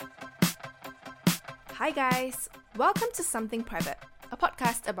Hi guys, welcome to Something Private, a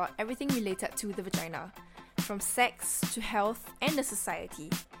podcast about everything related to the vagina, from sex to health and the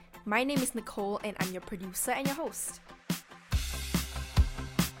society. My name is Nicole and I'm your producer and your host.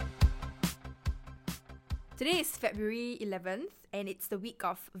 Today is February 11th and it's the week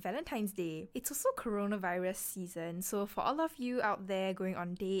of Valentine's Day. It's also coronavirus season, so for all of you out there going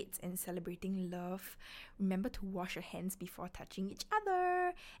on dates and celebrating love, remember to wash your hands before touching each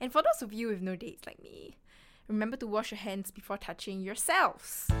other. And for those of you with no dates like me, remember to wash your hands before touching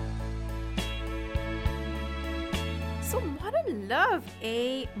yourselves. So modern love,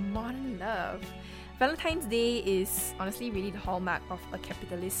 modern love. Valentine's Day is honestly really the hallmark of a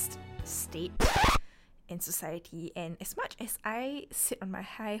capitalist state and society, and as much as I sit on my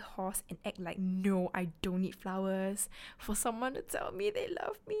high horse and act like no, I don't need flowers for someone to tell me they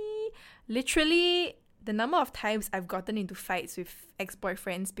love me, literally the number of times I've gotten into fights with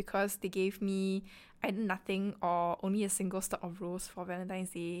ex-boyfriends because they gave me either nothing or only a single stalk of rose for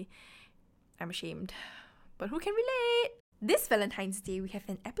Valentine's Day, I'm ashamed. But who can relate? This Valentine's Day, we have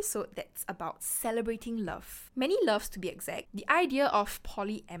an episode that's about celebrating love. Many loves, to be exact. The idea of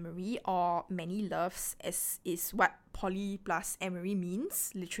polyamory or many loves, as is what poly plus amory means,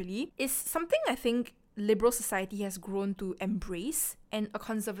 literally, is something I think liberal society has grown to embrace, and a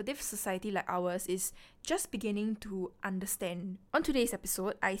conservative society like ours is just beginning to understand. On today's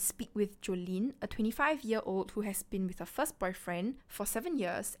episode, I speak with Jolene, a 25-year-old who has been with her first boyfriend for 7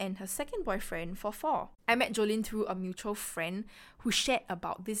 years and her second boyfriend for 4. I met Jolene through a mutual friend who shared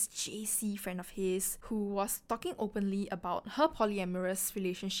about this JC friend of his who was talking openly about her polyamorous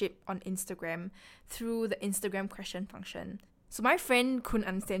relationship on Instagram through the Instagram question function. So my friend couldn't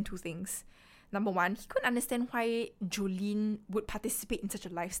understand two things. Number one, he couldn't understand why Jolene would participate in such a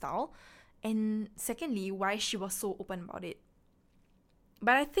lifestyle. And secondly, why she was so open about it.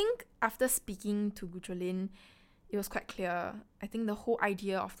 But I think after speaking to Jolene, it was quite clear. I think the whole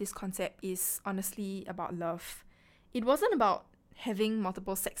idea of this concept is honestly about love. It wasn't about having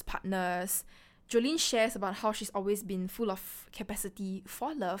multiple sex partners. Jolene shares about how she's always been full of capacity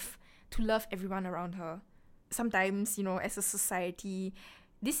for love, to love everyone around her. Sometimes, as a society,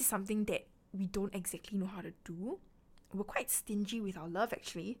 this is something that we don't exactly know how to do. We're quite stingy with our love,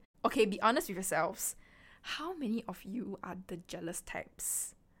 actually. Okay, be honest with yourselves. How many of you are the jealous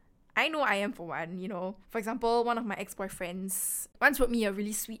types? I know I am for one, For example, one of my ex-boyfriends once wrote me a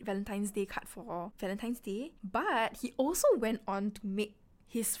really sweet Valentine's Day card for Valentine's Day, but he also went on to make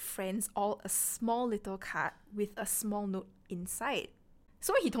his friends all a small little card with a small note inside.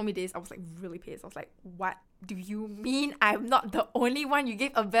 So when he told me this, I was really pissed. I was like, what do you mean I'm not the only one you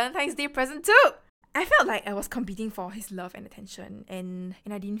gave a Valentine's Day present to? I felt like I was competing for his love and attention, and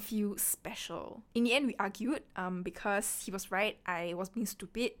I didn't feel special. In the end, we argued because he was right, I was being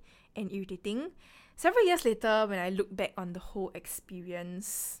stupid and irritating. Several years later, when I look back on the whole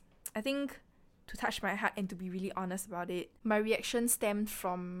experience, I think, to touch my heart and to be really honest about it, my reaction stemmed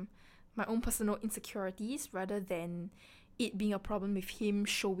from my own personal insecurities rather than it being a problem with him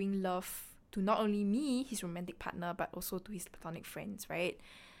showing love to not only me, his romantic partner, but also to his platonic friends, right?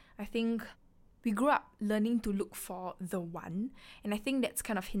 I think we grew up learning to look for the one, and I think that's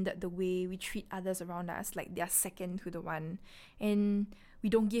kind of hindered the way we treat others around us, like they're second to the one, and we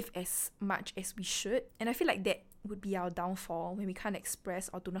don't give as much as we should. And I feel like that would be our downfall when we can't express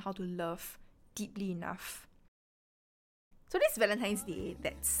or don't know how to love deeply enough. So this Valentine's Day,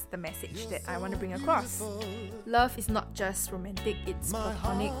 that's the message that I want to bring across. Love is not just romantic, it's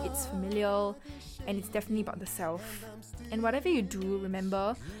platonic, it's familial, and it's definitely about the self. And whatever you do,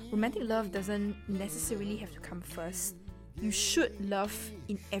 remember, romantic love doesn't necessarily have to come first. You should love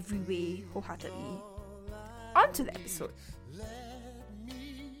in every way, wholeheartedly. On to the episode. Let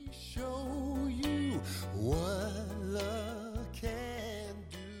me show you what love can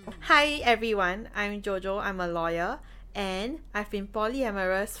do. Hi everyone, I'm Jojo, I'm a lawyer, and I've been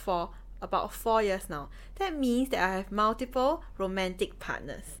polyamorous for about 4 years now. That means that I have multiple romantic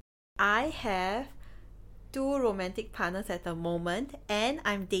partners. I have 2 romantic partners at the moment, and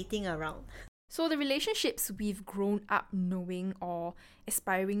I'm dating around. So the relationships we've grown up knowing or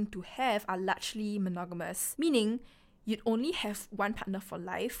aspiring to have are largely monogamous, meaning you'd only have one partner for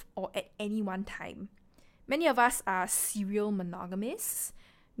life or at any one time. Many of us are serial monogamists,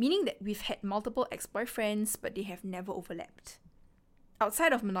 meaning that we've had multiple ex-boyfriends but they have never overlapped.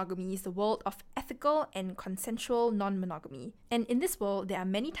 Outside of monogamy is the world of ethical and consensual non-monogamy. And in this world, there are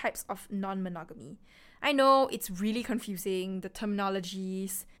many types of non-monogamy. I know it's really confusing, the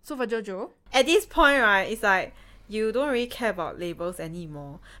terminologies. So for Jojo, At this point, right, it's like you don't really care about labels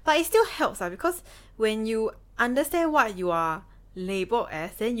anymore. But it still helps because when you understand what you are labeled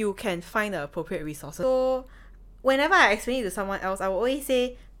as, then you can find the appropriate resources. So whenever I explain it to someone else, I will always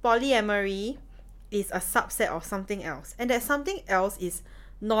say polyamory is a subset of something else, and that something else is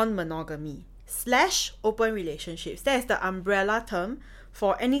non-monogamy / open relationships. That is the umbrella term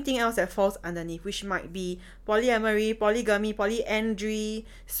for anything else that falls underneath, which might be polyamory, polygamy, polyandry,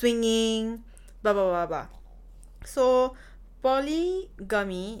 swinging, blah blah blah blah. So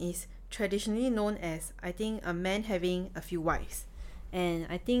polygamy is traditionally known as, I think, a man having a few wives. And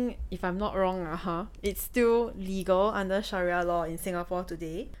I think, if I'm not wrong, it's still legal under Sharia law in Singapore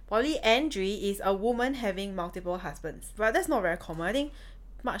today. Polyandry is a woman having multiple husbands. But that's not very common. I think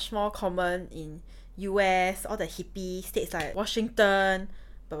much more common in US, all the hippie states like Washington,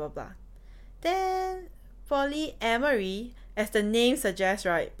 blah blah blah. Then polyamory, as the name suggests,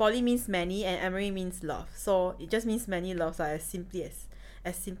 right? Poly means many and amory means love. So it just means many loves, as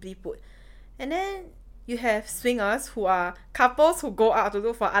simply put. And then you have swingers, who are couples who go out to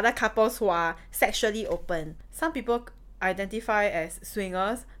look for other couples who are sexually open. Some people identify as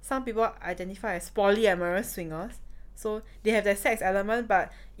swingers, some people identify as polyamorous swingers. So they have their sex element,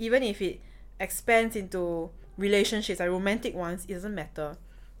 but even if it expands into relationships, like romantic ones, it doesn't matter.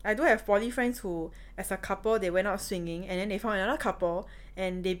 I do have poly friends who, as a couple, they went out swinging, and then they found another couple,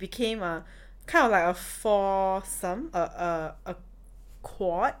 and they became a kind of like a foursome, a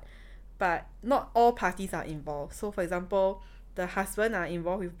quad, but not all parties are involved. So for example, the husband are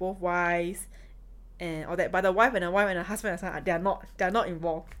involved with both wives and all that, but the wife and the husband and son, they are not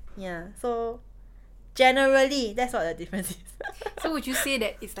involved. Yeah. So generally, that's what the difference is. So would you say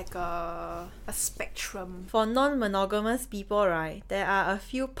that it's like a spectrum? For non-monogamous people, right, there are a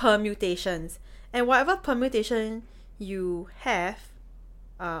few permutations, and whatever permutation you have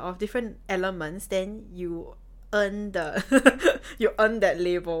of different elements, then you earn that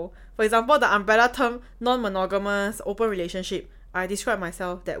label. For example, the umbrella term non-monogamous open relationship, I describe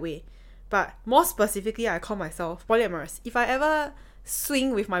myself that way. But more specifically, I call myself polyamorous. If I ever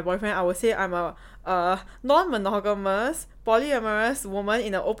swing with my boyfriend, I would say I'm a non-monogamous polyamorous woman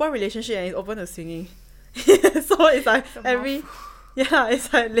in an open relationship and is open to swinging. So it's like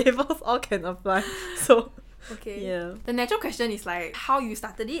it's like labels all can apply. So Okay. yeah. The natural question is like how you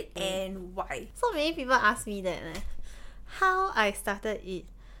started it and why. So many people ask me that. How I started it.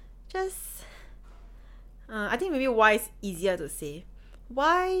 Just I think maybe why is easier to say.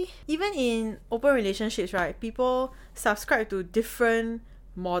 Why, even in open relationships, right, people subscribe to different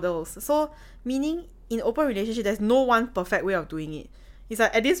models. So meaning in open relationship, there's no one perfect way of doing it. It's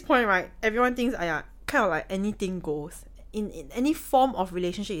like at this point, right, everyone thinks kind of like anything goes. In any form of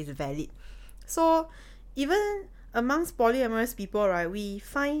relationship is valid. So even amongst polyamorous people, right, we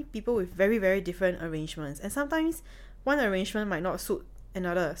find people with very, very different arrangements. And sometimes one arrangement might not suit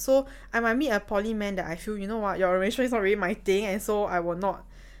another. So I might meet a poly man that I feel, you know what, your arrangement is not really my thing, and so I will not,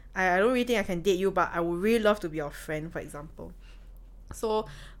 I don't really think I can date you, but I would really love to be your friend, for example. So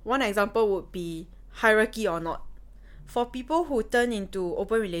one example would be hierarchy or not. For people who turn into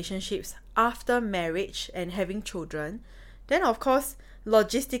open relationships after marriage and having children, then of course,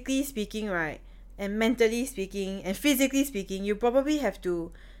 logistically speaking, right, and mentally speaking and physically speaking, you probably have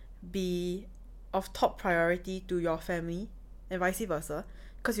to be of top priority to your family and vice versa.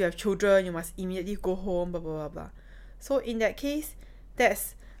 Because you have children, you must immediately go home, blah blah blah blah. So in that case,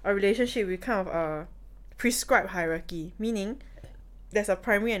 that's a relationship with kind of a prescribed hierarchy, meaning there's a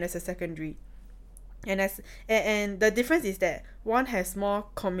primary and there's a secondary. And the difference is that one has more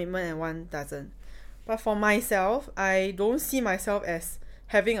commitment and one doesn't. But for myself, I don't see myself as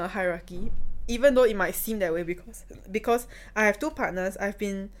having a hierarchy, even though it might seem that way, because I have two partners. I've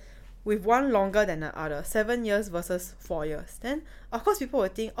been with one longer than the other, 7 years versus 4 years. Then of course people will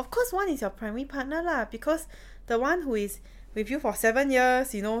think, of course one is your primary partner lah, because the one who is with you for 7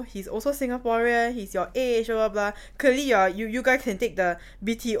 years, you know, he's also Singaporean, he's your age, blah blah blah. Clearly you guys can take the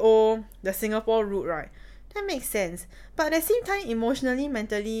BTO, the Singapore route, right? That makes sense. But at the same time, emotionally,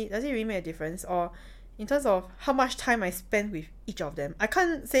 mentally, does it really make a difference? Or in terms of how much time I spend with each of them, I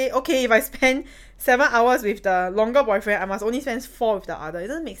can't say, okay, if I spend 7 hours with the longer boyfriend, I must only spend 4 with the other. It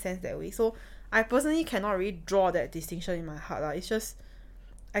doesn't make sense that way. So I personally cannot really draw that distinction in my heart lah. It's just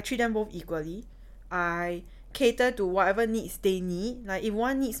I treat them both equally. I cater to whatever needs they need. Like if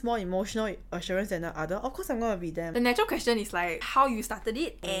one needs more emotional assurance than the other, of course I'm gonna be them. The natural question is like how you started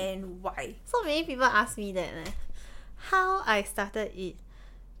it and why. So many people ask me that. How I started it.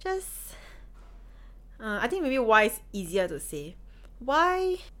 Just I think maybe why is easier to say.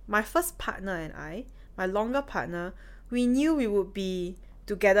 Why my first partner and I, my longer partner, we knew we would be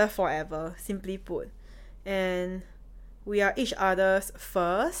together forever, simply put. And we are each other's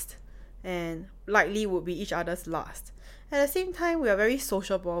first and likely would be each other's last. at the same time, we are very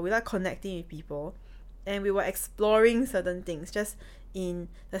sociable. We like connecting with people. And we were exploring certain things just in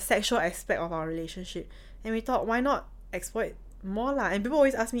the sexual aspect of our relationship. And we thought, why not explore it more lah? And people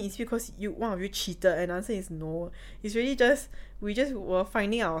always ask me, is it because one of you cheated? And the answer is no. It's really just, we just were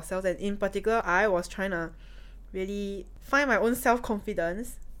finding ourselves. And in particular, I was trying to really find my own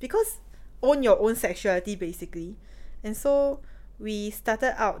self-confidence. Because own your own sexuality, basically. And so we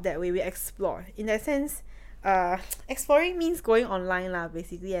started out that way. We explored. In that sense, exploring means going online lah,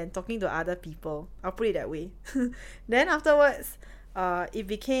 basically, and talking to other people. I'll put it that way. Then afterwards, it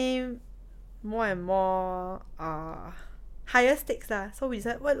became more and more higher stakes lah. So we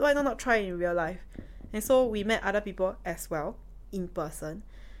decided, why not try in real life? And so we met other people as well in person.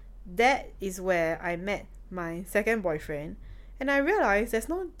 That is where I met my second boyfriend, and I realized there's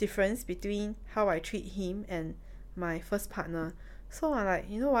no difference between how I treat him and my first partner. So I'm like,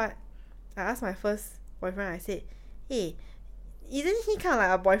 you know what? I asked my first boyfriend, I said, hey, isn't he kind of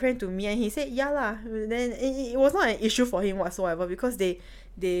like a boyfriend to me? And he said, yeah lah. Then it was not an issue for him whatsoever, because they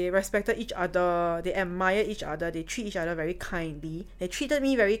respected each other, they admired each other, they treat each other very kindly, they treated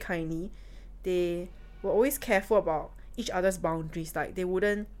me very kindly, they were always careful about each other's boundaries. Like, they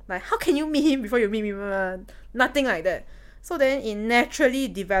wouldn't, like, how can you meet him before you meet me? Nothing like that. So then it naturally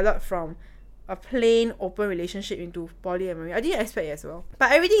developed from a plain open relationship into polyamory. I didn't expect it as well,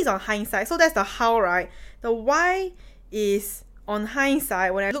 but everything is on hindsight. So that's the how, right? The why is on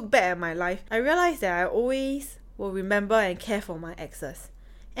hindsight. When I look back at my life, I realized that I always will remember and care for my exes.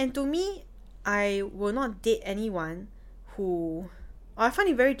 And to me, I will not date anyone who, or I find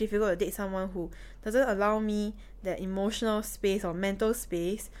it very difficult to date someone who doesn't allow me that emotional space or mental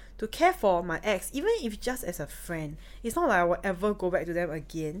space to care for my ex, even if just as a friend. It's not like I will ever go back to them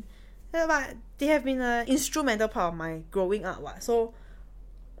again. But they have been an instrumental part of my growing up. So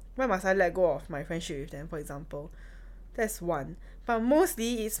why must I let go of my friendship with them, for example? That's one. But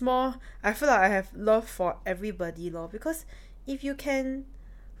mostly it's more, I feel like I have love for everybody, because if you can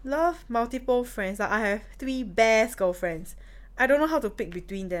love multiple friends, like I have 3 best girlfriends, I don't know how to pick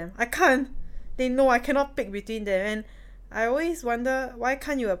between them. I can't. They know I cannot pick between them. And I always wonder, why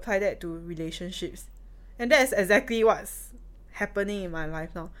can't you apply that to relationships? And that's exactly what's happening in my life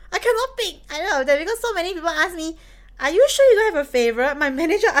now. I cannot pick either of them because so many people ask me, are you sure you don't have a favorite? My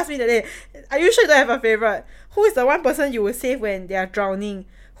manager asked me today, are you sure you don't have a favorite? Who is the one person you will save when they are drowning?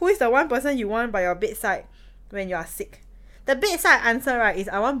 Who is the one person you want by your bedside when you are sick? The bedside answer, right, is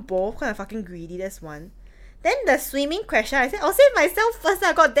I want both. Kind of fucking greedy. That's one. Then the swimming question, I said, I'll save myself first.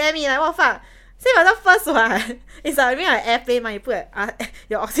 God damn it, like what fuck? Save myself first, what? It's like being an airplane, man. You put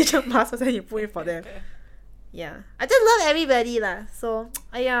your oxygen mask first and you put it for them. Yeah, I just love everybody lah. So,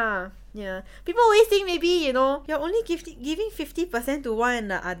 yeah. People always think maybe, you're only giving 50% to one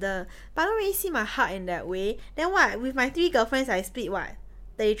and the other. But I don't really see my heart in that way. Then what? With my 3 girlfriends, I split what?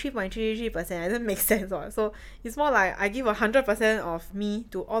 33.33%. It doesn't make sense. What? So, it's more like I give 100% of me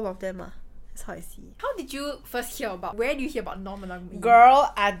to all of them. That's how I see it. How did you first hear about, where do you hear about non-monogamy?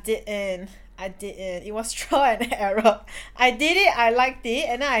 Girl, I didn't. It was trial and error. I did it, I liked it,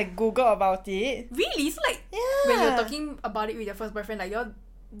 and then I googled about it. Really? So like, when you're talking about it with your first boyfriend, like y'all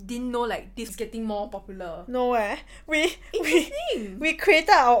didn't know like this is getting more popular? No we created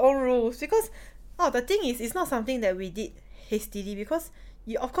our own rules because the thing is, it's not something that we did hastily, because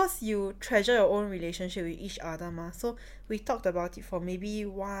of course you treasure your own relationship with each other ma. So we talked about it for maybe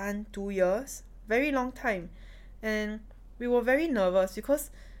 1-2 years, very long time, and we were very nervous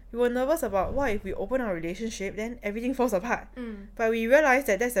because we were nervous about what if we open our relationship, then everything falls apart. But we realized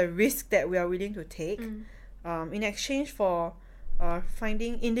that that's a risk that we are willing to take in exchange for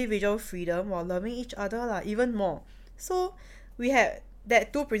finding individual freedom while loving each other even more. So we had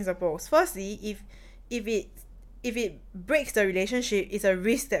that 2 principles. Firstly, if it breaks the relationship, it's a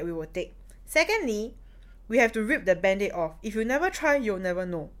risk that we will take. Secondly, we have to rip the band-aid off. If you never try, you'll never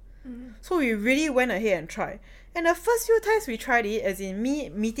know. So we really went ahead and tried. And the first few times we tried it, as in me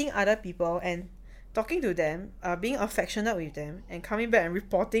meeting other people and talking to them, being affectionate with them, and coming back and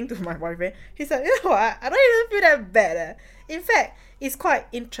reporting to my boyfriend, he's like, you know what, I don't even feel that bad. In fact, it's quite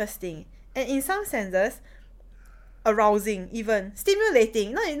interesting. And in some senses, arousing, even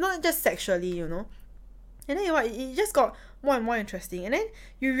stimulating, not just sexually, And then it just got more and more interesting. And then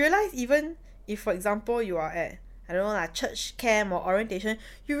you realize, even if, for example, you are at, I don't know, like church camp or orientation,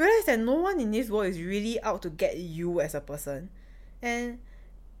 you realize that no one in this world is really out to get you as a person. And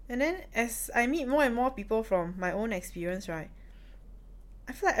then as I meet more and more people from my own experience, right,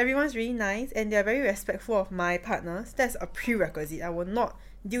 I feel like everyone's really nice and they're very respectful of my partners. That's a prerequisite. I will not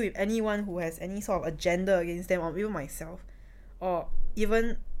deal with anyone who has any sort of agenda against them, or even myself, or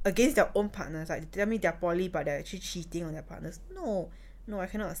even against their own partners. Like, they tell me they're poly, but they're actually cheating on their partners. No, I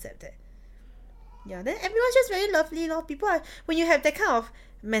cannot accept that. Yeah, then everyone's just very lovely, lor. People are, when you have that kind of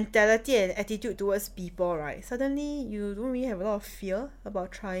mentality and attitude towards people, right, suddenly you don't really have a lot of fear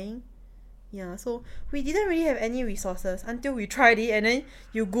about trying. Yeah, so we didn't really have any resources until we tried it, and then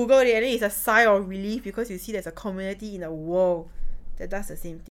you Googled it, and then it's a sigh of relief because you see there's a community in the world that does the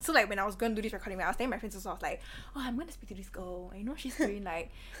same thing. So like when I was going to do this recording, I was telling my friends also, I was like, oh, I'm going to speak to this girl. You know, she's doing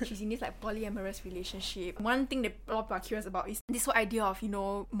like, she's in this like polyamorous relationship. One thing that a lot of people are curious about is this whole idea of, you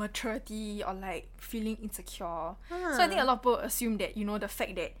know, maturity or like feeling insecure. So I think a lot of people assume that, you know, the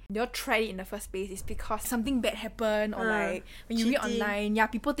fact that they all tried it in the first place is because something bad happened, or like when you read online, yeah,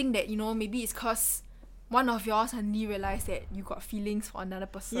 people think that, you know, maybe it's because one of y'all suddenly realised that you got feelings for another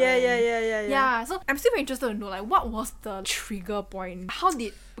person. Yeah, so I'm still very interested to know, like, what was the trigger point? How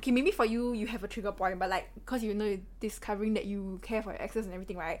did... Okay, maybe for you, you have a trigger point, but, like, because you know you're discovering that you care for your exes and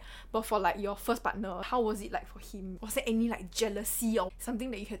everything, right? But for, like, your first partner, how was it, like, for him? Was there any, like, jealousy or something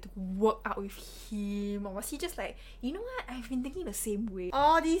that you had to work out with him? Or was he just like, you know what? I've been thinking the same way.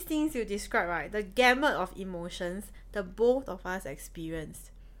 All these things you describe, right? The gamut of emotions the both of us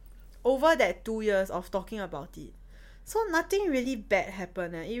experienced over that 2 years of talking about it. So nothing really bad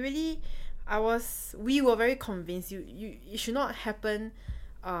happened. It really, we were very convinced it should not happen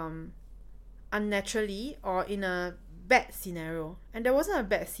unnaturally or in a bad scenario. And there wasn't a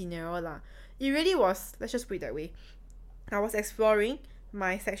bad scenario lah. It really was, let's just put it that way. I was exploring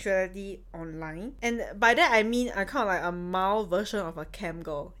my sexuality online. And by that I mean I kind of like a mild version of a cam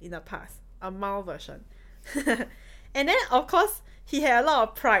girl in the past. A mild version. And then of course he had a lot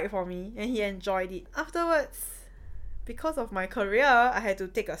of pride for me and he enjoyed it. Afterwards, because of my career, I had to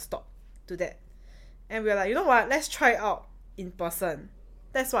take a stop to that. And we were like, you know what, let's try it out in person.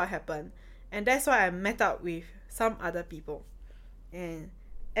 That's what happened. And that's why I met up with some other people. And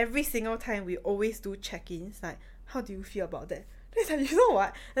every single time we always do check-ins, like, how do you feel about that? Then it's like, you know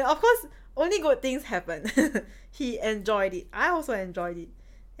what? And of course, only good things happen. He enjoyed it. I also enjoyed it.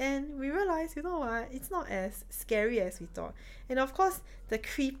 And we realized, you know what, it's not as scary as we thought. And of course, the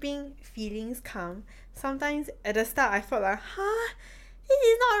creeping feelings come. Sometimes at the start, I felt like, this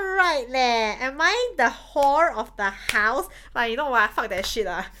is not right leh. Am I the whore of the house? But you know what, fuck that shit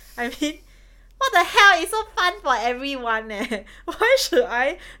lah. I mean, what the hell? It's so fun for everyone eh. Why should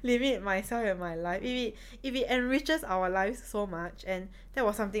I limit myself and my life? If it enriches our lives so much, and that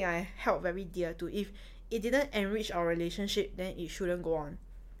was something I held very dear to. If it didn't enrich our relationship, then it shouldn't go on.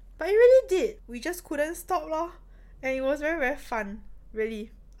 But it really did. We just couldn't stop lor. And it was very, very fun. Really.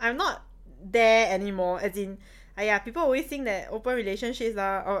 I'm not there anymore. As in, people always think that open relationships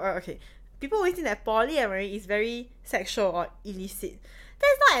are... okay. People always think that polyamory is very sexual or illicit.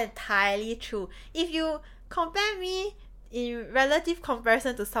 That's not entirely true. If you compare me in relative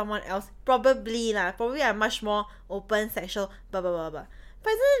comparison to someone else, probably I'm much more open, sexual, blah, blah, blah, blah.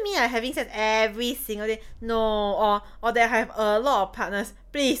 But it doesn't mean I'm having sex every single day. No, or that I have a lot of partners.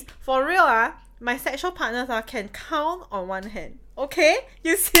 Please, for real, my sexual partners can count on one hand. Okay?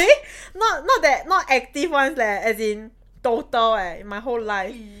 You see? Not active ones, as in total in my whole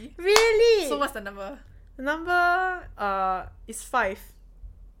life. Really? So what's the number? The number is 5.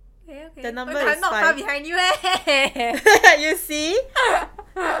 Okay. The number I'm is not 5. far behind you eh. You see?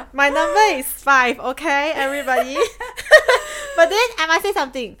 My number is 5, okay, everybody? But then I must say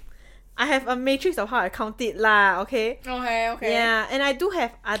something. I have a matrix of how I count it lah, okay? Okay. Yeah, and I do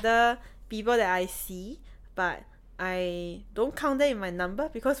have other people that I see, but I don't count them in my number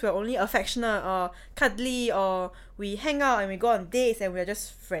because we're only affectionate or cuddly, or we hang out and we go on dates and we're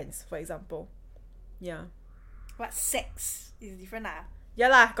just friends, for example. Yeah. What, sex is different lah. Yeah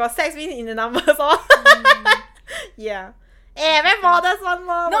lah, got sex means in the numbers or yeah. Very modest one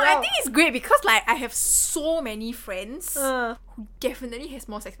more. No, I think it's great because like I have so many friends who definitely has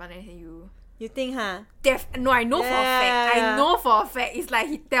more sex partners than you. You think, huh? No, I know for a fact. I know for a fact. It's like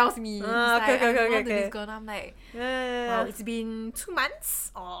he tells me. He's like, okay. This girl. And I'm like, Yeah. wow, it's been 2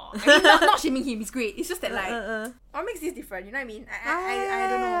 months. Or I mean, not shaming him. It's great. It's just that like, what makes this different? You know what I mean? I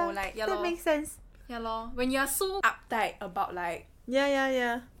don't know. Like, yeah, that makes sense. Yeah, lor. When you're so uptight about like,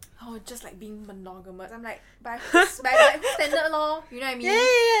 Yeah. just like being monogamous. I'm like, by whose standard lor? You know what I mean?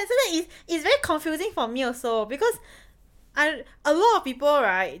 Yeah. So that it's very confusing for me also, because a lot of people,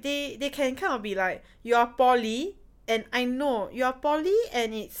 right, they can kind of be like, you are poly, and I know you are poly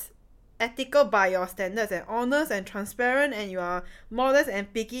and it's ethical by your standards and honest and transparent, and you are modest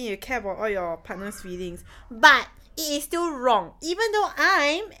and picky, you care about all your partner's feelings. But it is still wrong. Even though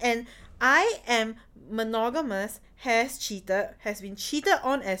I am monogamous, has been cheated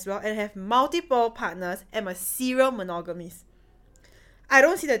on as well, and have multiple partners, am a serial monogamist. I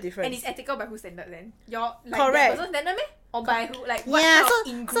don't see the difference. And it's ethical by whose standard then? Your like Correct. that person's standard meh? Or by who like what Yeah, kind so, of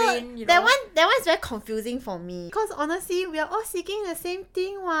ingrained, you know? that one's very confusing for me. Because honestly, we are all seeking the same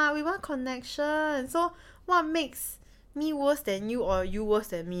thing, we want connection. So what makes me worse than you or you worse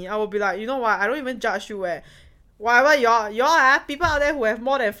than me? I will be like, you know what, I don't even judge you whatever y'all people out there who have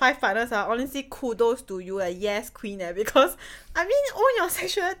more than 5 partners honestly kudos to you, yes queen, because I mean own your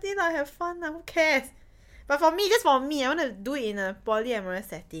sexuality lah, have fun lah, who cares? But for me, just for me, I want to do it in a polyamorous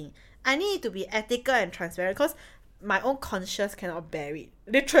setting. I need it to be ethical and transparent because my own conscience cannot bear it.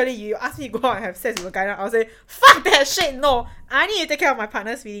 Literally, you ask me to go out and have sex with a guy, I'll say, fuck that shit, no. I need to take care of my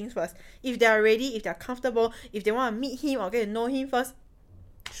partner's feelings first. If they're ready, if they're comfortable, if they want to meet him or get to know him first,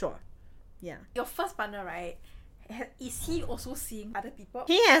 sure. Yeah. Your first partner, right? Is he also seeing other people?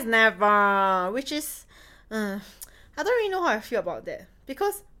 He has never, which is, I don't really know how I feel about that.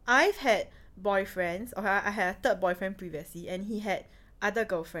 Because I've had boyfriends, okay, I had a third boyfriend previously, and he had other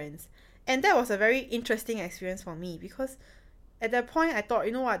girlfriends. And that was a very interesting experience for me because at that point I thought,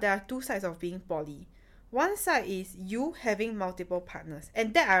 you know what, there are 2 sides of being poly. One side is you having multiple partners,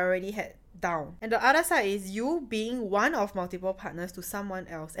 and that I already had down. And the other side is you being one of multiple partners to someone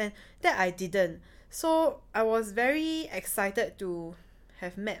else, and that I didn't. So I was very excited to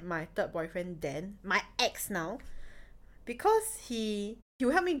have met my third boyfriend then, my ex now, because he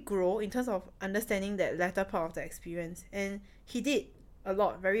will help me grow in terms of understanding that latter part of the experience. And he did a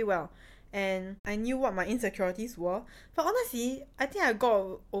lot, very well. And I knew what my insecurities were. But honestly, I think I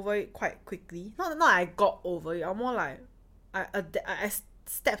got over it quite quickly. Not I got over it. I'm more like I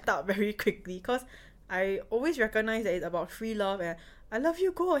stepped out very quickly because I always recognize that it's about free love and I love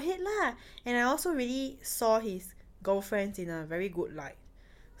you, go ahead lah. And I also really saw his girlfriends in a very good light.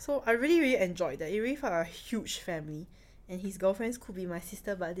 So I really, really enjoyed that. It really felt like a huge family. And his girlfriends could be my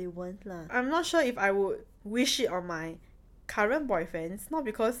sister, but they weren't lah. I'm not sure if I would wish it on my current boyfriends. Not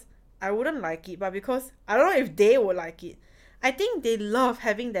because I wouldn't like it, but because I don't know if they would like it. I think they love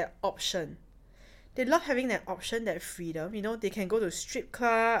having that option. They love having that option, that freedom. You know, they can go to strip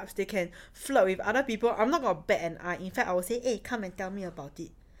clubs, they can flirt with other people. I'm not gonna bat an eye. In fact, I will say, hey, come and tell me about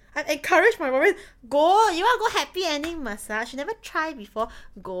it. I encourage my boyfriend, go, you want to go happy ending massage? You never tried before?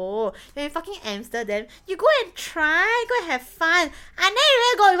 Go. You're in fucking Amsterdam, you go and try, go and have fun. I never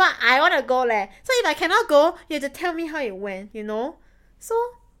even go with I want to go leh. So if I cannot go, you have to tell me how it went, you know? So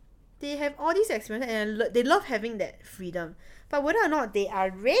they have all these experiences and they love having that freedom. But whether or not they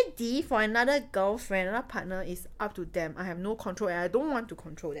are ready for another girlfriend, another partner is up to them. I have no control and I don't want to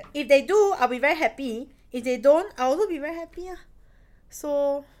control that. If they do, I'll be very happy. If they don't, I'll also be very happy.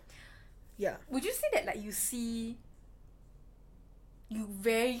 So, yeah. Would you say that like you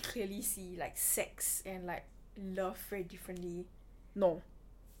very clearly see like sex and like love very differently? No.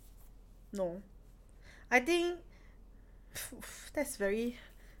 I think that's very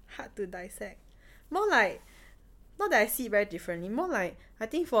hard to dissect. More like, not that I see it very differently, more like I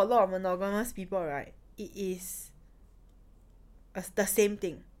think for a lot of monogamous people, right, it is the same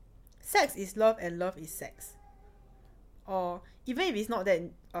thing. Sex is love and love is sex. Or even if it's not that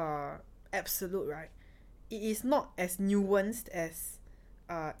absolute, right, it is not as nuanced as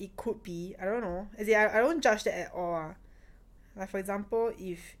it could be. I don't know. As in, I don't judge that at all. Like for example,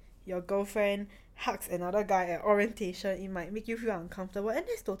 if your girlfriend hugs another guy at orientation, it might make you feel uncomfortable, and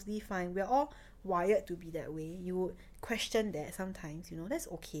that's totally fine. We're all wired to be that way. You would question that sometimes, you know, that's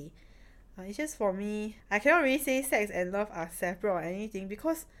okay. It's just for me, I cannot really say sex and love are separate or anything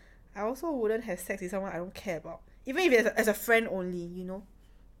because I also wouldn't have sex with someone I don't care about, even if it's as a friend only, you know.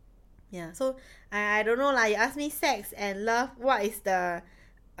 Yeah, so I don't know lah. You ask me sex and love, what is the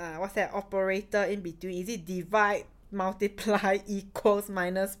what's that operator in between? Is it divide, multiply, equals,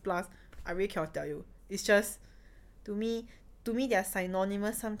 minus, plus? I really cannot tell you. It's just, to me they are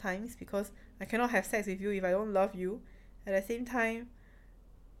synonymous sometimes because I cannot have sex with you if I don't love you. At the same time,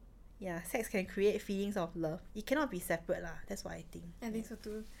 yeah, sex can create feelings of love. It cannot be separate lah. That's what I think. I think so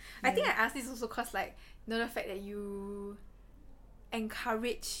too. Yeah. I think I asked this also because like, you know, the fact that you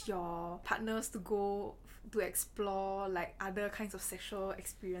encourage your partners to go to explore like other kinds of sexual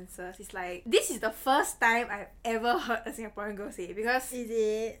experiences. It's like, this is the first time I've ever heard a Singaporean girl say it because... Is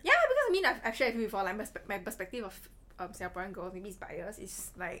it? Yeah, because I mean, I've shared with you before, like my perspective of Singaporean girls, maybe it's biased,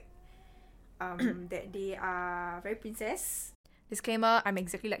 is like that they are very princess. Disclaimer, I'm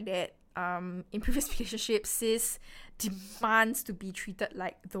exactly like that. In previous relationships, sis demands to be treated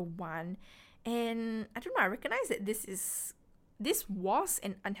like the one. And I don't know, I recognize that this was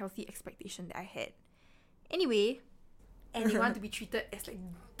an unhealthy expectation that I had. Anyway, and they want to be treated as like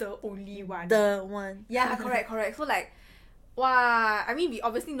the only one. The one. Yeah, correct. So like, wow, I mean, we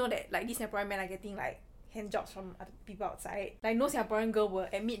obviously know that like these Singaporean men are getting like hand jobs from other people outside, like no Singaporean girl will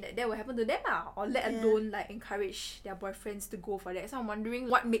admit that will happen to them or let alone like encourage their boyfriends to go for that. So I'm wondering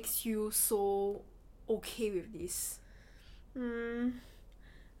what makes you so okay with this?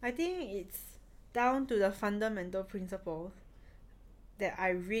 I think it's down to the fundamental principles that I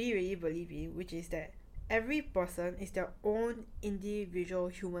really, really believe in, which is that every person is their own individual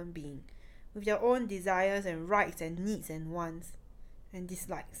human being with their own desires and rights and needs and wants and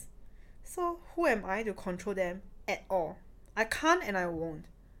dislikes. So who am I to control them at all? I can't and I won't.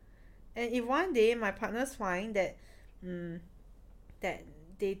 And if one day my partners find that that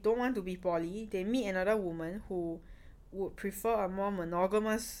they don't want to be poly, they meet another woman who would prefer a more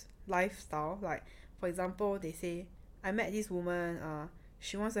monogamous lifestyle, like for example they say, I met this woman,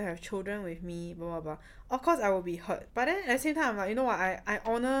 she wants to have children with me, blah blah blah. Of course I will be hurt. But then at the same time I'm like, you know what, I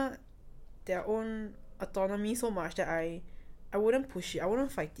honor their own autonomy so much that I wouldn't push it, I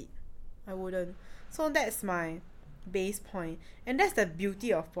wouldn't fight it. I wouldn't. So that's my base point. And that's the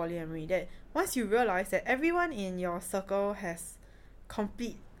beauty of polyamory, that once you realize that everyone in your circle has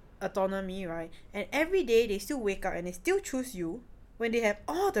complete autonomy, right? And every day they still wake up and they still choose you when they have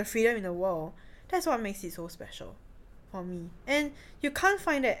all the freedom in the world. That's what makes it so special for me. And you can't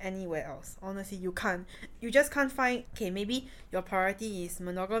find that anywhere else. Honestly, you can't. You just can't find, okay, maybe your priority is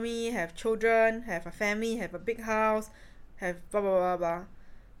monogamy, have children, have a family, have a big house, have blah blah blah blah,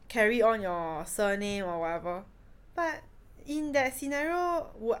 carry on your surname or whatever. But in that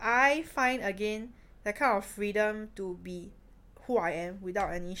scenario, would I find again that kind of freedom to be who I am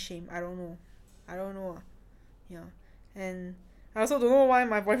without any shame? I don't know. Yeah. And I also don't know why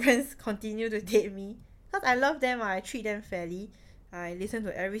my boyfriends continue to date me. Because I love them, I treat them fairly. I listen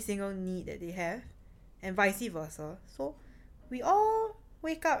to every single need that they have. And vice versa. So we all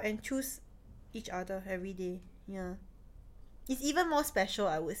wake up and choose each other every day. Yeah. It's even more special,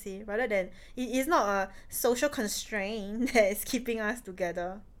 I would say, rather than it is not a social constraint that is keeping us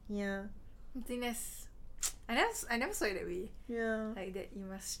together. Yeah. I think that's, I never saw it that way. Yeah. Like that you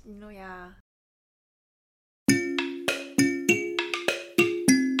must, yeah.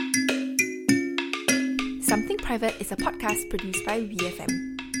 Something Private is a podcast produced by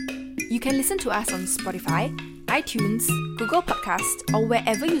VFM. You can listen to us on Spotify, iTunes, Google Podcast, or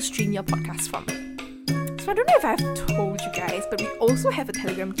wherever you stream your podcasts from. So I don't know if I've told you guys, but we also have a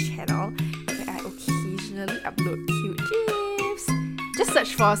Telegram channel where I occasionally upload cute gifs. Just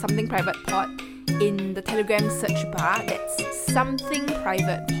search for Something Private Pod in the Telegram search bar. That's Something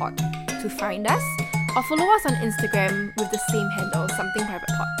Private Pod to find us, or follow us on Instagram with the same handle, Something Private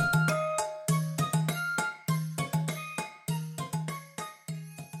Pod.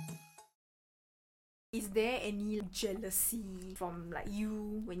 Is there any jealousy from like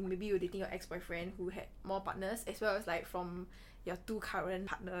you when maybe you were dating your ex-boyfriend who had more partners, as well as like from your two current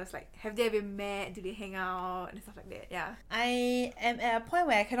partners? Like, have they ever met? Do they hang out and stuff like that? Yeah. I am at a point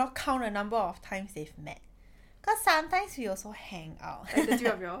where I cannot count the number of times they've met. Because sometimes we also hang out. Like the two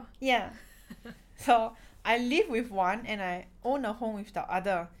of y'all? Yeah. So I live with one and I own a home with the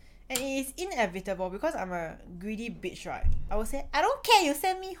other. And it is inevitable because I'm a greedy bitch, right? I will say, I don't care, you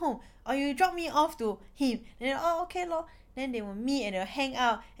send me home or you drop me off to him. And then, oh, okay, lor. Then they will meet and they'll hang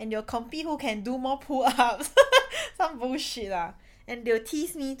out and they'll compete who can do more pull-ups. Some bullshit lah. And they'll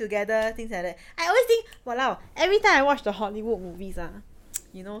tease me together, things like that. I always think, walao, every time I watch the Hollywood movies,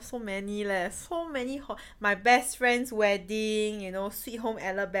 you know, so many My Best Friend's Wedding, you know, Sweet Home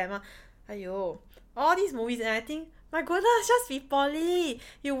Alabama. Aiyo, all these movies, and I think, my goodness, just be poly.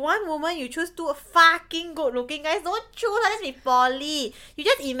 You want woman, you choose two fucking good looking guys. Don't choose, just be poly. You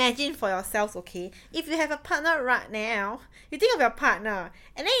just imagine for yourselves, okay? If you have a partner right now, you think of your partner,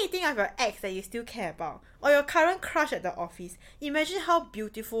 and then you think of your ex that you still care about, or your current crush at the office. Imagine how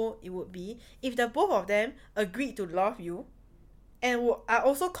beautiful it would be if the both of them agreed to love you, and are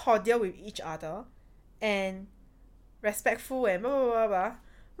also cordial with each other, and respectful and blah blah blah blah.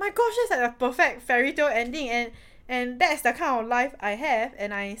 My gosh, that's like a perfect fairy tale ending, and that's the kind of life I have,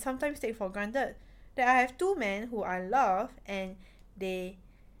 and I sometimes take for granted that I have two men who I love and they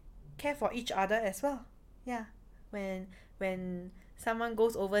care for each other as well. Yeah. When someone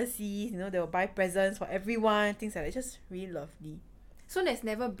goes overseas, you know, they'll buy presents for everyone, things like that. It's just really lovely. So there's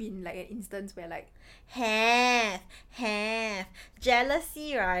never been like an instance where like Have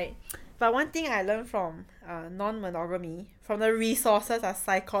jealousy, right? But one thing I learned from non-monogamy, from the resources are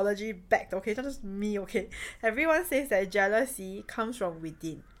psychology backed, okay? Not just me, okay? Everyone says that jealousy comes from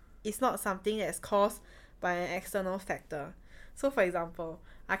within. It's not something that's caused by an external factor. So for example,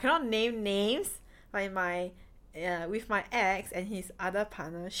 I cannot name names, but with my ex and his other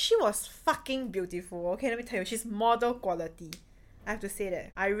partner, she was fucking beautiful, okay? Let me tell you, she's model quality. I have to say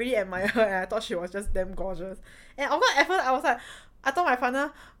that. I really admire her and I thought she was just damn gorgeous. And of course at first I was like, I told my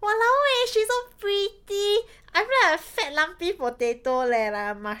partner, walao she's so pretty. I feel like a fat lumpy potato leh,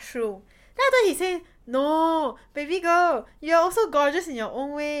 like a mushroom. Then after he said, no, baby girl, you're also gorgeous in your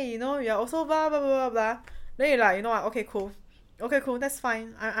own way, you know, you're also blah blah blah blah blah. Then you're like, you know what, okay cool, that's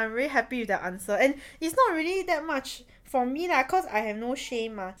fine. I'm really happy with that answer. And it's not really that much for me lah, cause I have no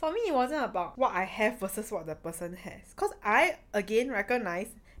shame ma. For me it wasn't about what I have versus what the person has. Cause I again recognize,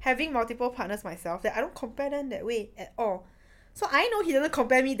 having multiple partners myself, that I don't compare them that way at all. So I know he doesn't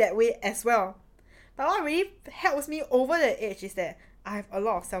compare me that way as well. But what really helps me over the edge is that I have a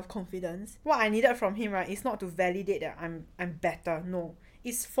lot of self-confidence. What I needed from him, right, is not to validate that I'm better. No.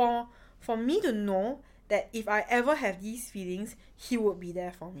 It's for me to know that if I ever have these feelings, he would be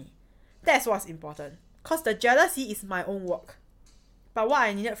there for me. That's what's important. Because the jealousy is my own work. But what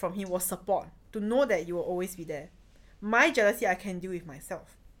I needed from him was support. To know that you will always be there. My jealousy I can deal with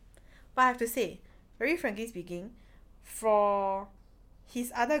myself. But I have to say, very frankly speaking, for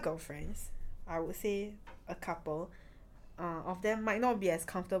his other girlfriends, I would say a couple of them might not be as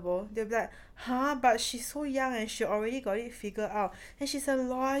comfortable. They'll be like, huh, but she's so young and she already got it figured out and she's a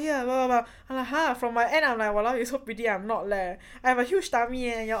lawyer, blah blah blah. I'm like, huh? From my end I'm like, walao, you're so pretty. I'm not leh. I have a huge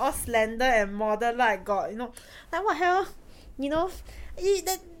tummy and you're all slender and model like God, you know, like what hell, you know.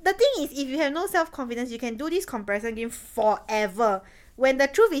 The thing is, if you have no self-confidence, you can do this comparison game forever, when the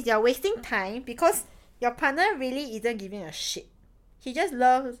truth is you're wasting time because your partner really isn't giving a shit. He just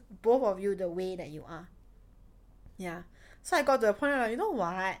loves both of you the way that you are. Yeah. So I got to the point where, like, you know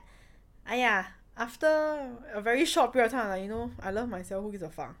what? After a very short period of time, like, you know, I love myself. Who gives a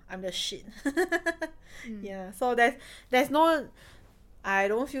fuck? I'm the shit. Yeah. So there's no, I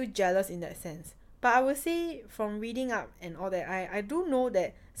don't feel jealous in that sense. But I would say from reading up and all that, I do know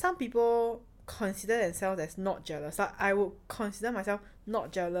that some people consider themselves as not jealous. Like, I would consider myself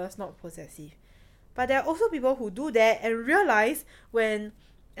not jealous, not possessive. But there are also people who do that and realize when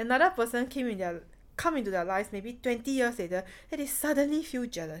another person come into their lives maybe 20 years later, that they suddenly feel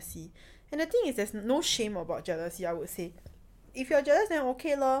jealousy. And the thing is, there's no shame about jealousy, I would say. If you're jealous, then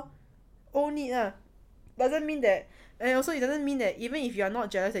okay lor. Own it lah. Doesn't mean that, and also it doesn't mean that even if you're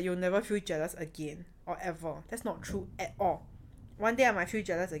not jealous that you'll never feel jealous again or ever. That's not true at all. One day I might feel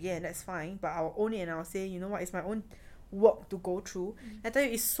jealous again and that's fine, but I'll own it and I'll say, you know what, it's my own work to go through. I tell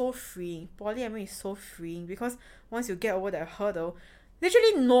you, it's so freeing. Polyamory is so freeing because once you get over that hurdle,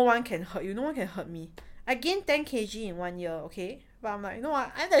 literally no one can hurt you. No one can hurt me. I gained 10 kg in 1 year, okay? But I'm like, you know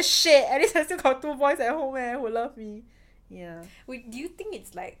what? I'm the shit. At least I still got 2 boys at home who love me. Yeah. Wait, do you think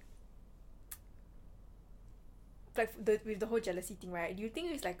it's like with the whole jealousy thing, right? Do you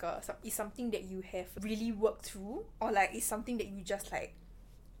think it's like is something that you have really worked through, or like it's something that you just like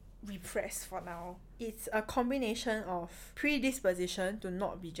repress for now? It's a combination of predisposition to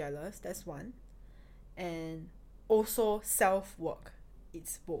not be jealous. That's one. And also self-work.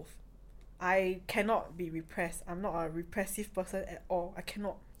 It's both. I cannot be repressed. I'm not a repressive person at all. I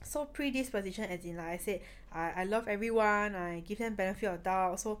cannot. So predisposition, as in, like I said, I love everyone. I give them benefit of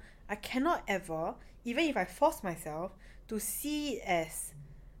doubt. So I cannot ever, even if I force myself, to see it as,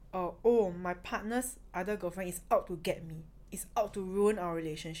 oh, my partner's other girlfriend is out to get me. Is out to ruin our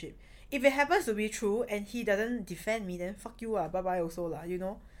relationship. If it happens to be true and he doesn't defend me, then fuck you bye-bye also lah, you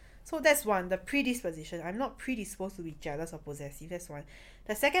know. So that's one, the predisposition. I'm not predisposed to be jealous or possessive. That's one.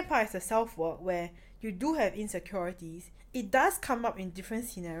 The second part is the self-work, where you do have insecurities. It does come up in different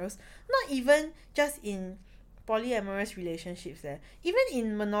scenarios, not even just in polyamorous relationships there. Even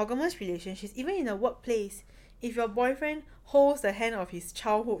in monogamous relationships, even in a workplace, if your boyfriend holds the hand of his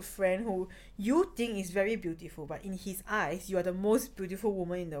childhood friend who you think is very beautiful, but in his eyes, you are the most beautiful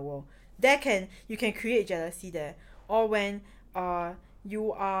woman in the world, you can create jealousy there. Or when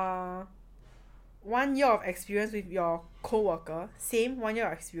you are 1 year of experience with your co-worker, same 1 year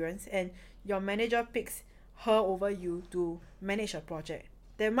of experience, and your manager picks her over you to manage a project.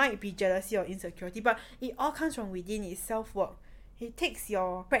 There might be jealousy or insecurity, but it all comes from within. It's self-work. It takes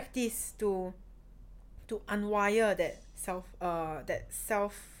your practice to unwire that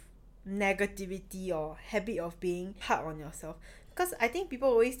self negativity or habit of being hard on yourself. Because I think people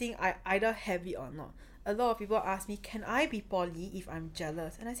always think I either have it or not. A lot of people ask me, can I be poly if I'm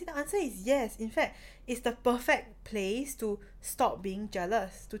jealous? And I say the answer is yes. In fact, it's the perfect place to stop being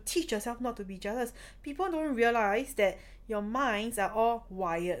jealous, to teach yourself not to be jealous. People don't realize that your minds are all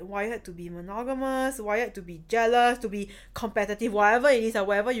wired to be monogamous, wired to be jealous, to be competitive, whatever it is or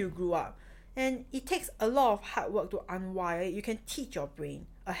wherever you grew up. And it takes a lot of hard work to unwire it. You can teach your brain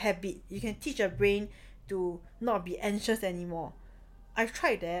a habit. You can teach your brain to not be anxious anymore. I've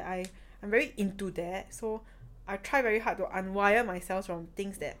tried that. I'm very into that. So I try very hard to unwire myself from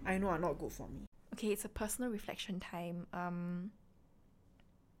things that I know are not good for me. Okay, it's a personal reflection time.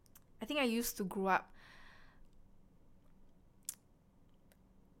 I think I used to grow up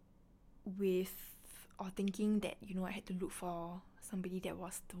with or thinking that, you know, I had to look for somebody that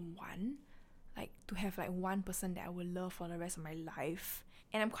was the one, like to have like one person that I would love for the rest of my life.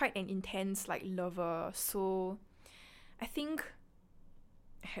 And I'm quite an intense like lover, so I think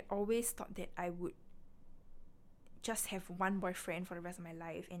I had always thought that I would just have one boyfriend for the rest of my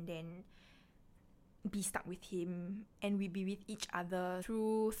life and then be stuck with him, and we'd be with each other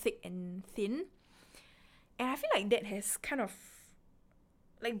through thick and thin. And I feel like that has kind of,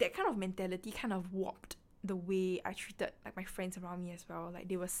 like that kind of mentality kind of warped the way I treated like my friends around me as well. Like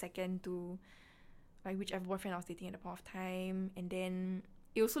they were second to like whichever boyfriend I was dating at the point of time. And then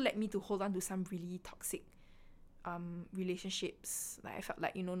it also led me to hold on to some really toxic relationships. Like I felt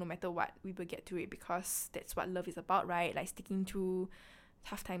like, you know, no matter what, we will get through it because that's what love is about, right? Like sticking through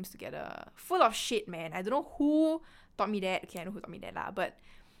tough times together. Full of shit, man. I don't know who taught me that. Okay, I know who taught me that lah. But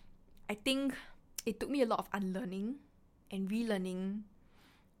I think it took me a lot of unlearning and relearning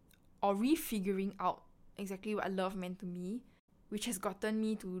or refiguring out exactly what love meant to me, which has gotten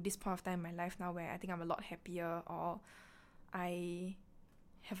me to this point of time in my life now where I think I'm a lot happier, or I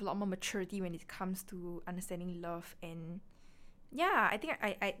have a lot more maturity when it comes to understanding love. And yeah, I think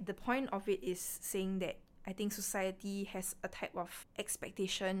I the point of it is saying that I think society has a type of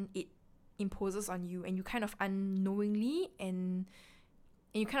expectation it imposes on you, and you kind of unknowingly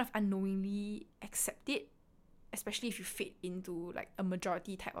accept it, especially if you fit into like a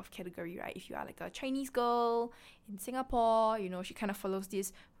majority type of category, right? If you are like a Chinese girl in Singapore, you know, she kind of follows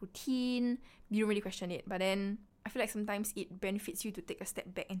this routine, you don't really question it. But then I feel like sometimes it benefits you to take a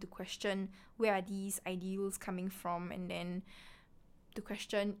step back and to question where are these ideals coming from, and then to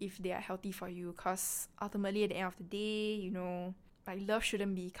question if they are healthy for you. Because ultimately at the end of the day, you know, like love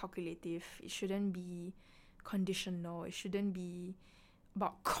shouldn't be calculative, it shouldn't be conditional, it shouldn't be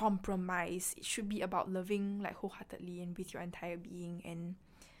about compromise. It should be about loving like wholeheartedly and with your entire being, and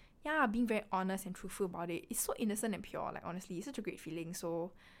yeah, being very honest and truthful about it. It's so innocent and pure, like honestly, it's such a great feeling.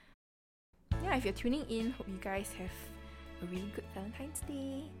 So yeah, if you're tuning in, hope you guys have a really good Valentine's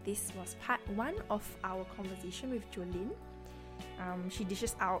Day. This was part 1 of our conversation with Jolene. She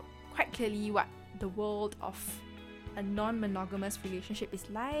dishes out quite clearly what the world of a non-monogamous relationship is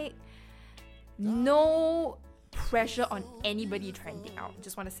like. No pressure on anybody trying it out.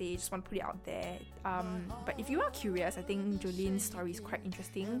 Just want to put it out there. But if you are curious, I think Jolene's story is quite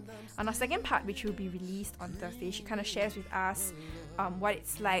interesting. On our second part, which will be released on Thursday, she kind of shares with us what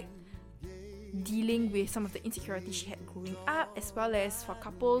it's like dealing with some of the insecurities she had growing up, as well as for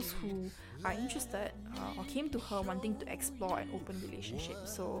couples who are interested or came to her wanting to explore an open relationship.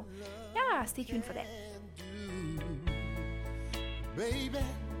 So yeah, stay tuned for that. Baby,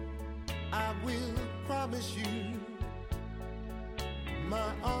 I will promise you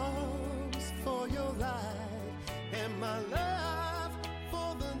my arms for your life and my love